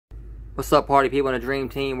What's up, party people in the Dream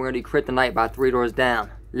Team? We're gonna do Kryptonite by 3 Doors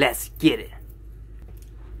Down. Let's get it.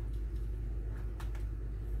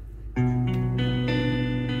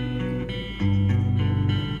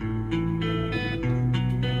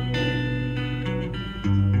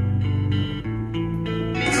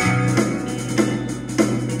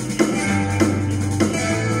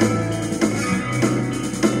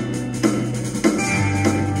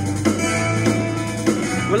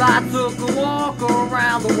 Well, I took a walk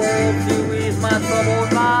around the world to ease my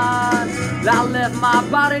troubled mind. I left my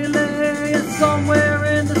body laying somewhere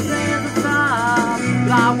in the sands of time.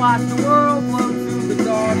 But I watched the world flow to the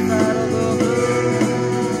dark side of the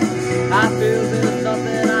moon. I feel there's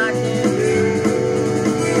nothing I can do.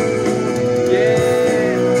 Yeah.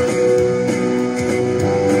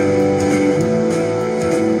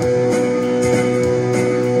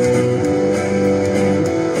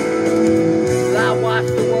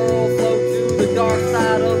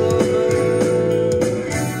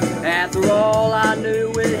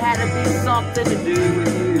 Something to do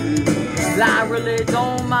with you. I really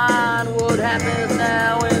don't mind what happens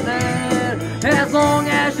now and then, as long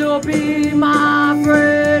as you'll be my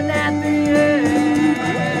friend at the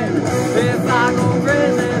end. If I go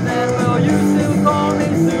crazy, then will you still call me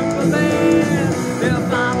Superman?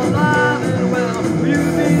 If I'm alive and well, will you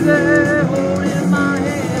be there holding my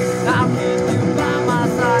hand? I'll keep you by my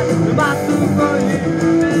side, my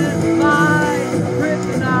superhuman, my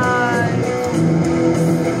kryptonite.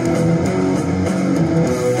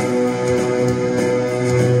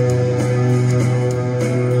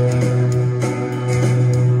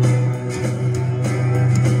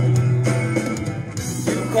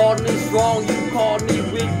 Called me strong, you called me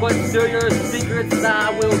weak, but still your secrets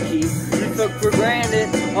I will keep. You took for granted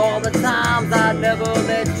all the times I never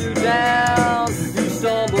let you down. You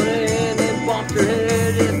stumbled in and bumped your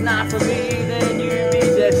head. If not for me, then you'd be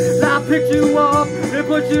dead. I picked you up and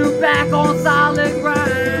put you back on solid ground.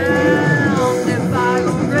 If I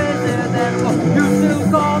go crazy, then you still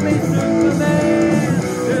call me